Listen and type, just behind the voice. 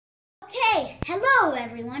Okay, hello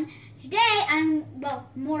everyone. Today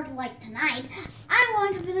more like tonight, I'm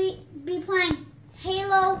going to be playing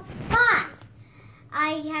Halo 5. I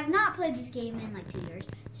have not played this game in like 2 years,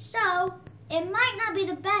 so it might not be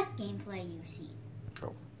the best gameplay you've seen.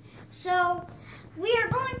 Oh. So we are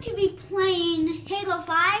going to be playing Halo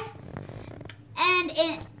 5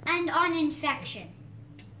 and on Infection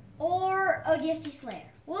or ODST Slayer.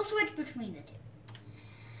 We'll switch between the two.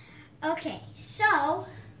 Okay, so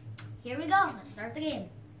here we go. Let's start the game.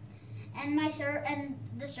 And the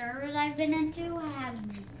servers I've been into have.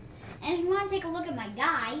 And if you want to take a look at my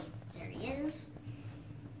guy, there he is.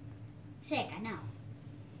 Sick, I know.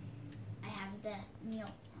 I have the meal.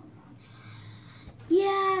 Hold on.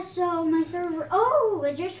 Yeah, so my server. Oh,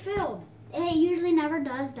 it just filled. And it usually never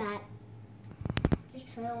does that. Just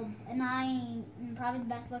filled, and I am probably the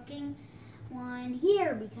best looking one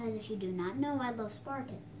here because if you do not know, I love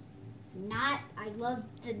Spartans. I love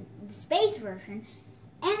the space version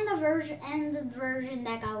and the version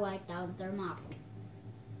that got wiped out in Thermopylae.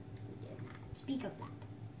 We did not speak of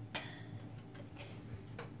that.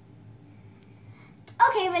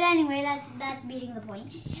 Okay, but anyway, that's beating the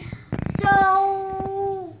point.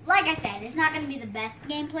 So, like I said, it's not going to be the best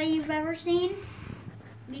gameplay you've ever seen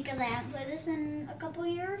because I haven't played this in a couple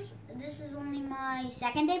years. This is only my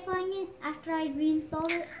second day playing it after I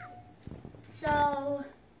reinstalled it. So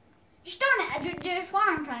just what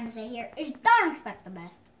I'm trying to say here is don't expect the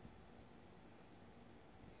best.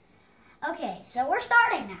 Okay, so we're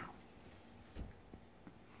starting now.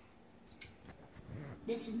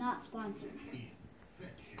 This is not sponsored.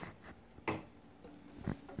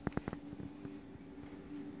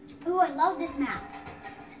 Ooh, I love this map.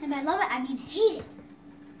 And by love it, I mean hate it.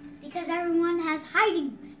 Because everyone has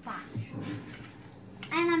hiding spots.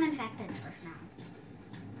 And I'm infected first now.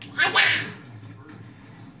 Hi-ya!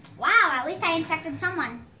 Wow, at least I infected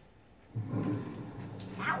someone.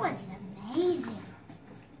 That was amazing.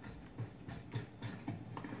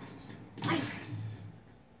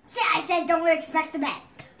 See, I said don't expect the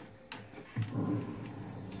best.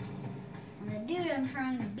 And the dude I'm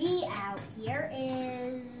trying to be out here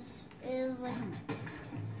is like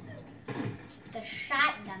the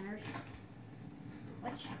shotgunners.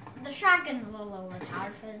 Which the shotgun is a little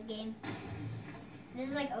overpowered for this game. This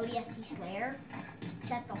is like ODST Slayer,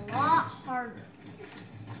 except a lot harder.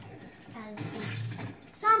 Because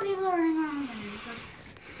some people are running around with them.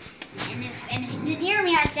 And if you didn't hear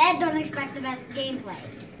me, I said don't expect the best gameplay.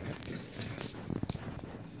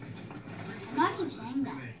 I'm not keep saying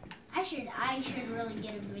that. I should really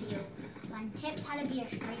get a video on tips how to be a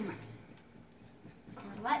streamer.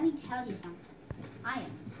 Because let me tell you something. I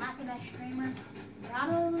am not the best streamer.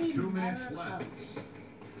 Probably 2 minutes never left. close.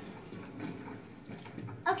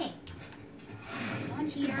 Okay. Going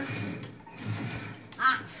here.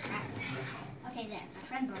 Ah, crap. Okay, there. My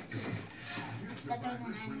friend broke. That there's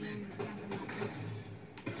an enemy in the front.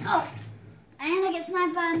 Oh! And I get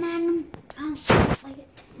sniped by a magnum. Oh, like it.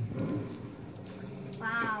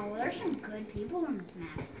 Wow, there's some good people on this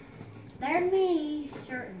map. Better than me,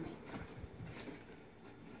 certainly.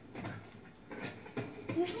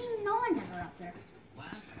 Usually no one's ever up there.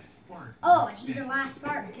 Oh, and he's the last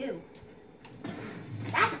Spartan too.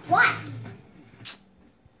 That's a plus.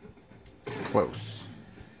 Close.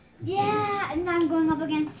 Yeah, and I'm going up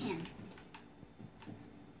against him.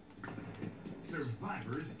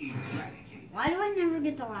 Survivors eradicated. Why do I never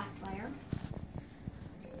get the last player?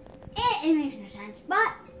 It makes no sense,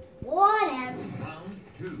 but whatever. Round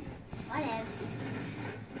 2. Whatevs.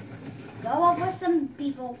 Go up with some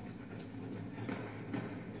people.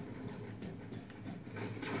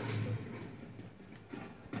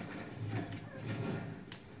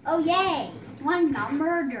 Oh yay! One got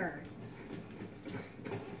murdered.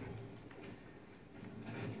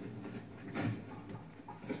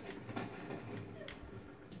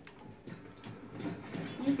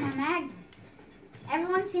 Use my magnum.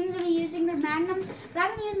 Everyone seems to be using their magnums, but I'm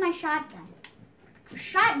gonna use my shotgun.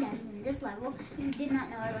 Shotgun in this level, if you did not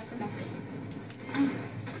know, I like the best game.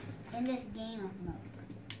 In this game of mode.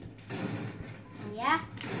 Oh yeah?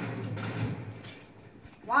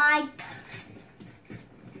 Why?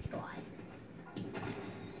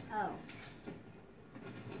 Oh.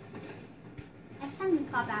 Next time you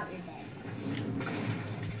pop out, you're dead.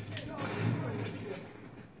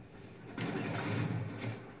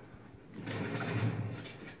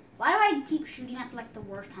 Why do I keep shooting at like the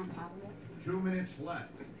worst time possible? 2 minutes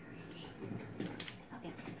left.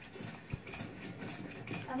 Okay.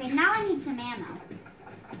 Okay, now I need some ammo.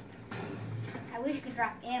 I wish we could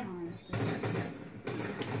drop ammo in this game.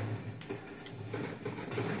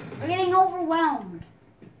 We're getting overwhelmed.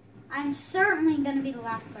 I'm certainly going to be the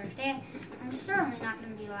last player standing. I'm certainly not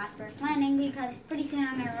going to be the last person landing because pretty soon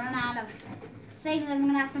I'm going to run out of things I'm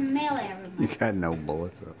going to have to melee everyone. You got no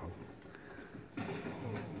bullets at all.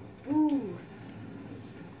 Ooh.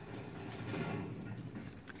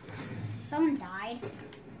 Someone died.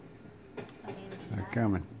 Okay, They're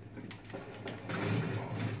coming.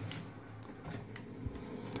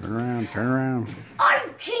 Turn around, turn around. Are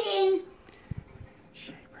you kidding?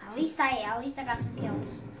 At least I got some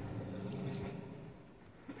kills.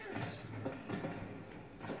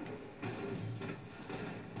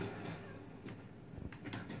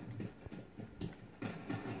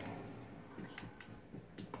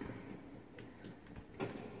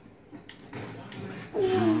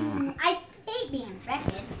 Ooh, I hate being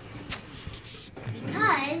infected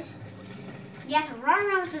because you have to run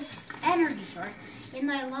around with this energy sword. Even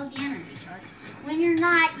though I love the energy sword, when you're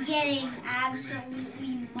not getting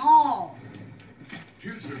absolutely mauled. 2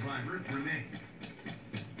 survivors remain.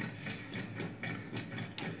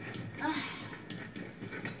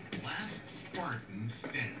 Last Spartan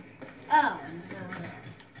standing. Oh,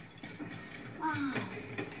 wow.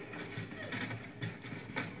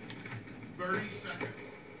 30 seconds.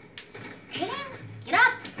 Kidding? Get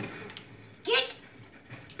up! Get!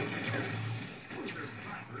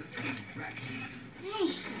 Survivors eradicated. Hey,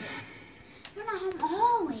 you're not home.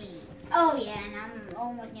 Oh, wait. Oh, yeah, and I'm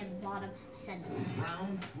almost near the bottom. I said,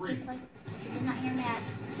 Round 3. gameplay. You did not hear me out.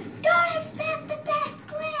 Don't expect the best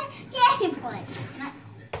gameplay.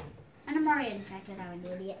 And I'm already infected. I'm an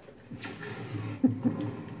idiot.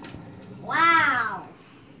 Wow.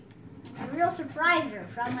 A real surpriser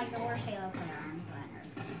from like the worst Halo player on planet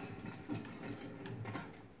Earth.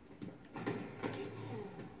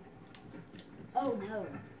 Oh no.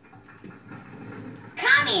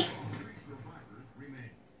 Come here! 3 survivors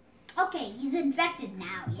remain. Okay, he's infected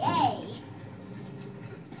now. Yay!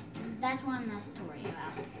 That's one less to worry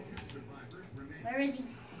about. 2 survivors remain. Where is he?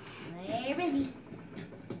 Where is he?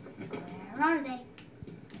 Where are they?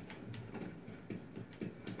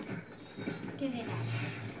 Give me that.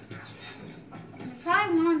 There's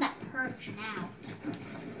probably one on that perch now.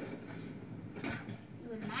 You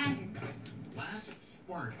would imagine. Last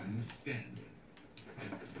Spartan standing.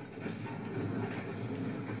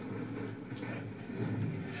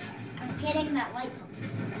 I'm kidding, that light bulb.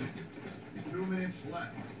 2 minutes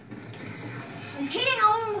left. I'm kidding,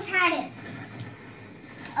 I almost had it.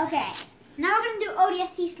 Okay, now we're going to do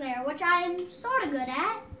ODST Slayer, which I am sort of good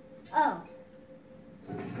at. Oh,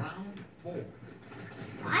 Round 4.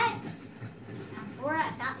 what? Round 4? I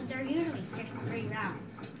thought they're usually just 3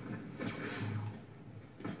 rounds.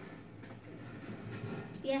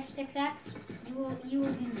 BF6X, you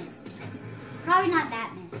will be missed. Probably not that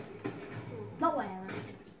missed, but whatever.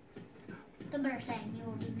 The better saying you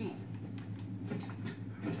will be missed.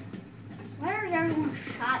 Where is everyone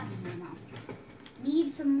shotgun ammo?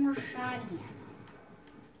 Need some more shotgun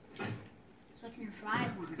ammo so I can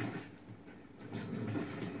revive longer.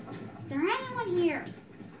 Is there anyone here?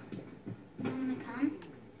 Anyone gonna come?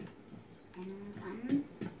 Anyone coming?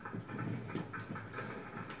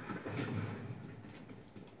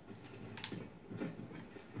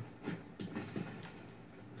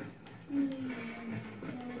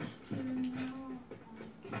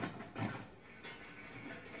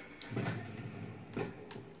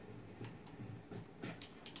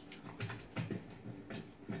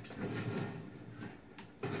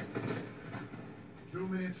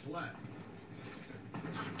 Minutes left.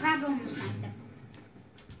 Crap, I almost sniped him.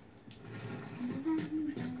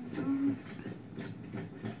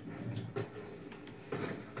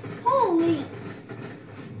 Holy!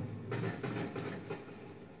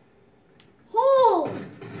 Holy!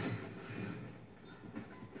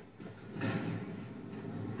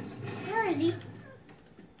 Where is he?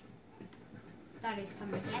 Thought he was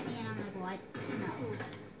coming to get me, and I'm like, what? No.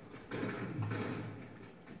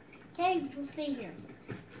 Okay, we'll stay here.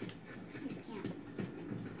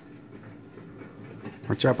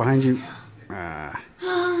 Watch out behind you. Ah,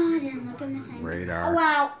 Oh, I didn't look at the thing. radar. Oh,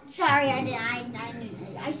 wow. Sorry, I did.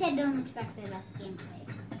 I said don't expect the best gameplay.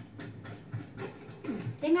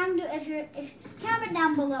 Think I'm do if comment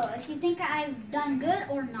down below if you think I've done good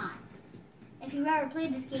or not. If you've ever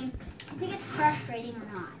played this game, I think it's frustrating or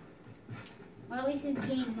not. Or at least it's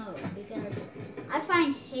game mode, because I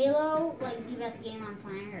find Halo like the best game on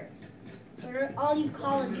planet Earth. For all you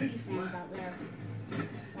Call of Duty fans out there.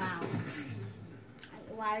 Wow.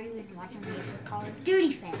 Why are you even watching me for Call of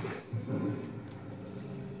Duty fans?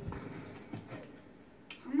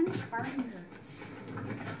 How many Spartans are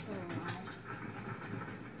still alive?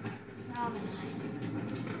 They're all alive.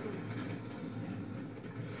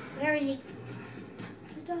 Where is he?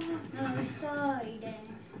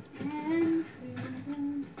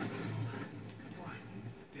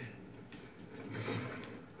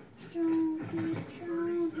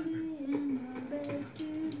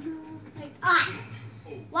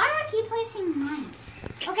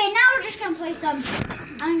 now we're just gonna play some.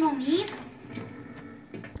 I'm gonna leave.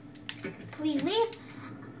 Please leave.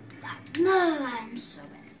 No, I'm so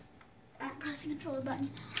bad at pressing controller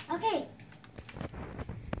buttons. Okay.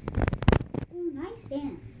 Ooh, nice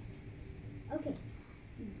dance. Okay.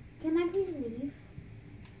 Can I please leave?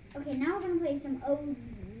 Okay, now we're gonna play some ODST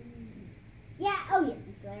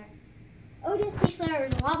Slayer. ODST Slayer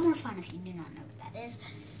is a lot more fun if you do not know what that is.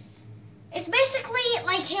 It's basically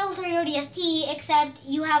like Halo 3 ODST, except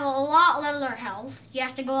you have a lot littler health. You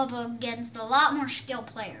have to go up against a lot more skilled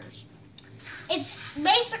players. It's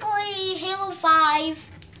basically Halo 5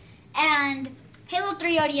 and Halo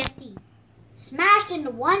 3 ODST smashed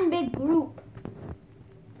into one big group.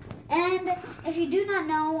 And if you do not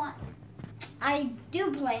know, I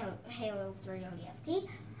do play Halo 3 ODST.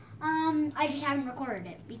 I just haven't recorded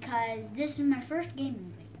it because this is my first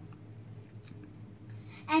gaming video.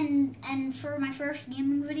 And for my first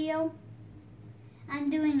gaming video, I'm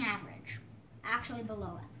doing average. Actually below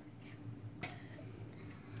average.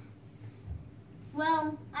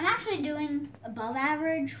 Well, I'm actually doing above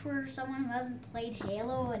average for someone who hasn't played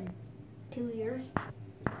Halo in 2 years.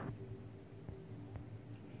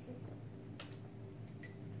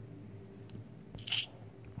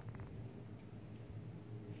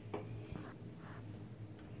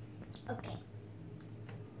 Okay.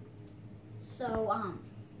 So,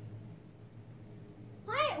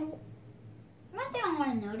 one thing I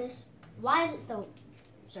want to notice, why is it still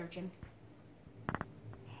searching?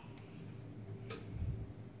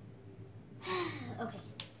 Okay.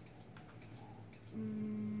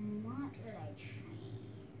 What did I change?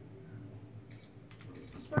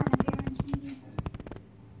 Spartan appearance, maybe?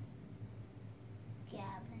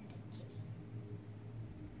 Gavin to Kitty.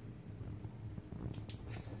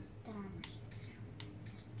 That armor's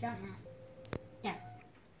jump mask. There.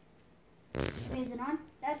 Is it on?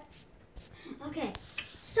 That? Okay.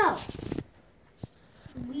 So,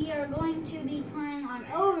 we are going to be playing on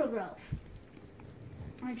Overgrowth,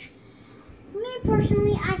 which, me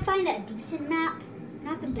personally, I find it a decent map.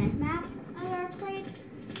 Not the best map I've ever played,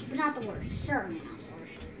 but not the worst. Certainly not the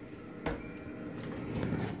worst.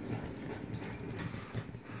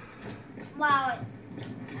 Wow.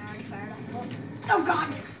 I already fired up. Oh,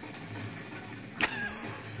 God.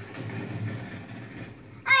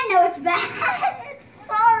 I know it's bad.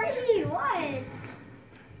 Sorry. What?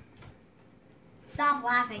 Stop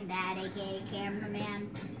laughing, Dad, aka cameraman.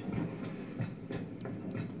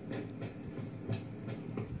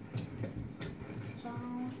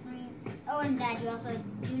 Oh, and Dad, you also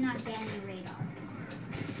do not get any radar.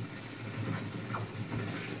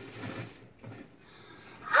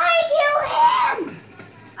 I killed him!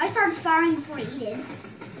 I started firing before he did.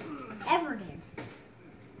 Ever did.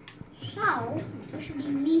 So, it should be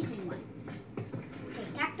me who won. Okay,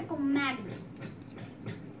 tactical magnum.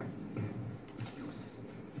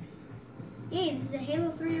 Yeah, this is the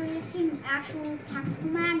Halo 3 ODST actual tactical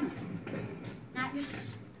magnum. Not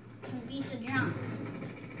just a piece of junk.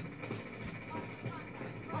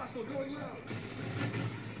 Going out.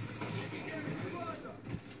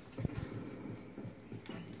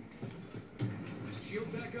 Shield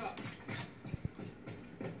back up.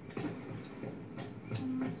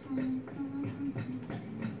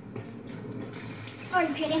 Are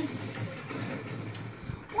you kidding?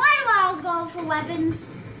 Why do I always go for weapons?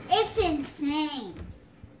 It's insane.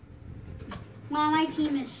 Wow, my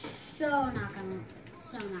team is so not gonna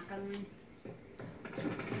win.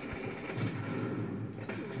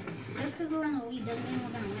 Just because we're in the lead doesn't mean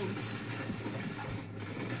we're gonna win.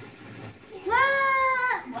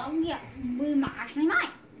 Well, yeah, we actually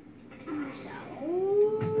might. So,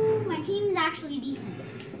 my team's actually decent.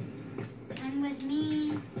 And with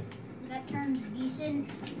me, that turns decent.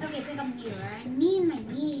 Okay, pick up Needler. I need my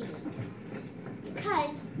Needler.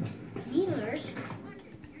 Because Needlers...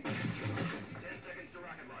 10 seconds to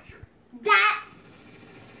rocket launcher. That...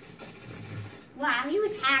 Wow, he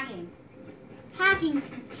was hacking.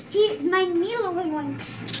 My Needler was going...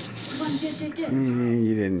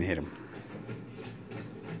 You didn't hit him.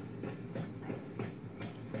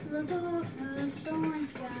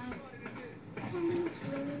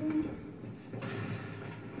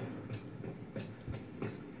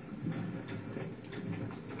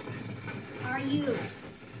 Are you?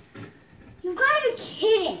 You've got to be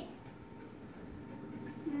kidding.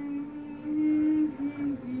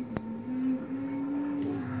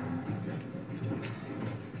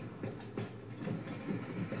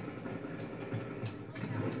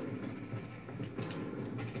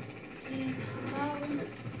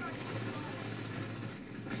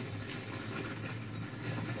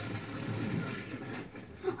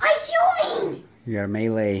 You got a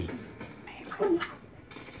melee.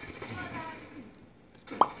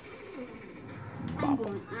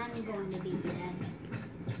 I'm going to be dead.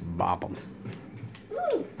 Bop 'em.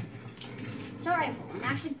 Ooh! Sorry, I'm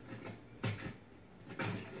actually.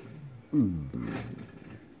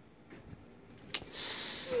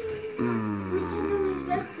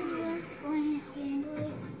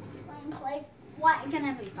 What?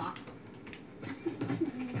 Gonna be talk.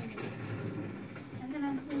 I'm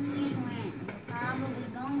gonna please win. We're probably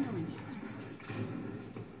going to win.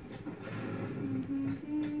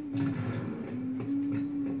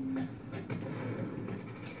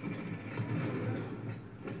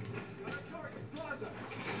 Target Plaza.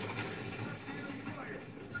 Fire.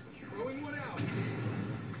 Throwing one out.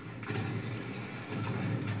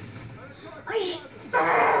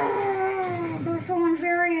 They're so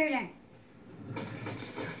infuriating.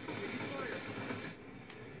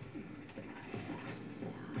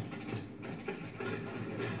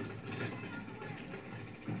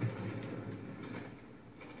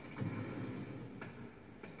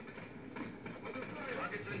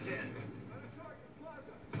 Rockets in 10.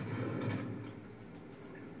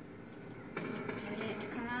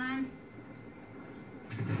 Come on.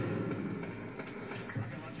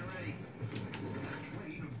 Rocket launcher ready.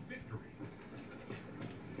 Way to victory.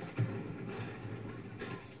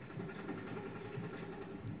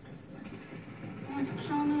 Let's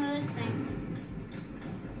kill me with this thing.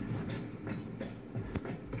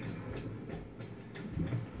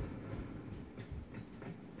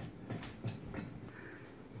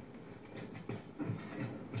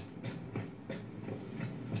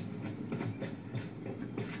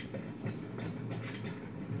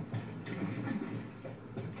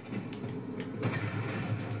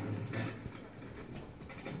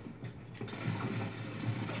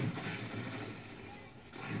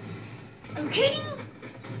 Are you kidding?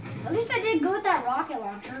 At least I did good with that rocket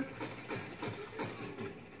launcher.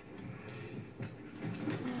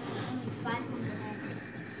 Only 5 points ahead.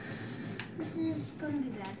 This is gonna be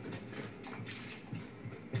bad.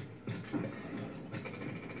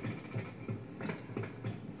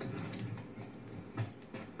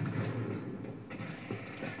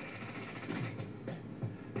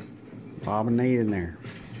 Bob and Nate in there.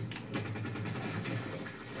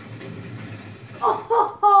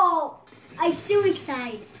 Oh, I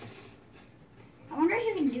suicide. I wonder if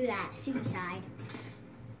you can do that. Suicide.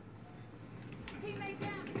 Teammate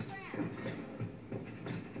down to the ground.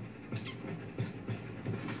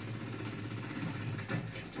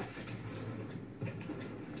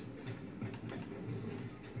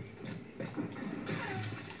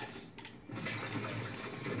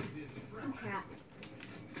 Oh crap.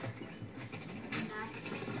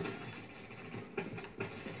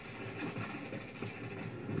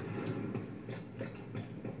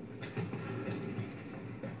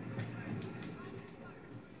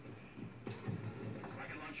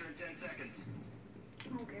 Rocket launcher in 10 seconds. I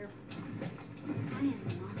don't care. I don't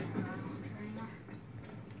even want that rocket launcher anymore.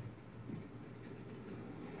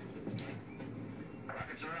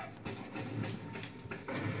 Rockets are up.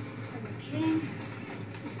 Are you kidding?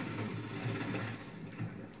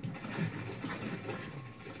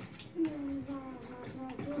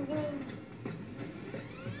 Contact.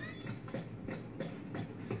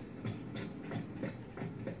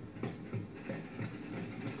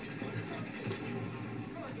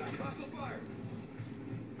 Hostile fire.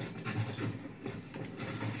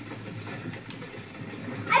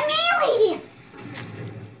 I'm melee!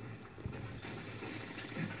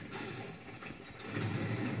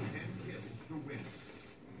 10 kills to win.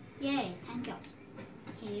 Yay, 10 kills.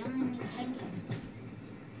 Okay, you only need 10 kills.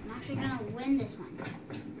 I'm actually gonna win this one.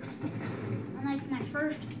 Unlike my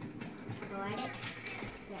first go at it.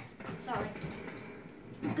 Yeah, sorry.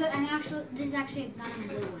 Good, this is actually a gun I'm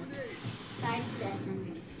good with. Besides the SMG.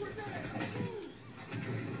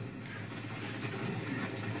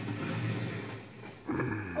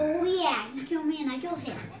 Oh yeah, he killed me and I killed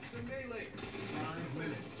him. Watch the melee. 5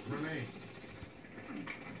 minutes remain.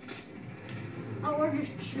 Oh, we're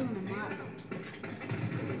just chewing him up.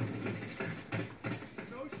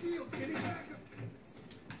 No shields. Getting back.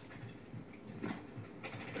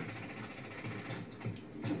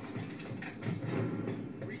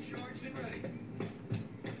 Recharged and ready.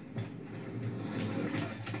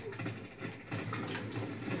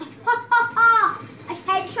 I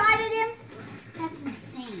headshotted him? That's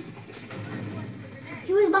insane.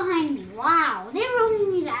 He was behind me. Wow, they really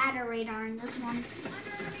need to add a radar in this one.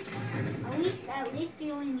 At least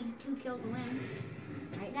they only need 2 kills to win.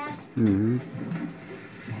 Right, Dad? Mm-hmm.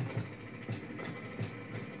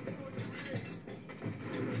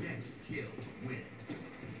 Next kill win.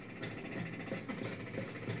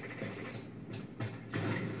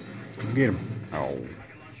 Get him. Oh. Rocket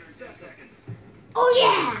launcher in 10 seconds. Oh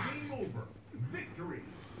yeah! Game over. Victory.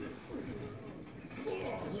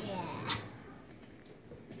 Yeah.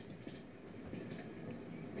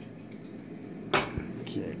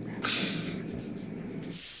 Okay.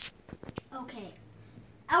 Okay.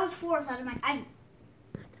 I was fourth out of my.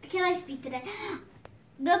 Can I speak today?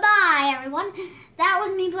 Goodbye, everyone. That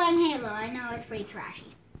was me playing Halo. I know it's pretty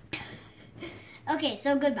trashy. Okay,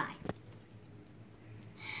 so goodbye.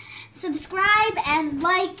 Subscribe and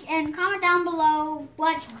like and comment down below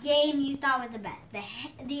what game you thought was the best.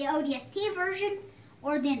 The ODST version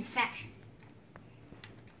or the Infection.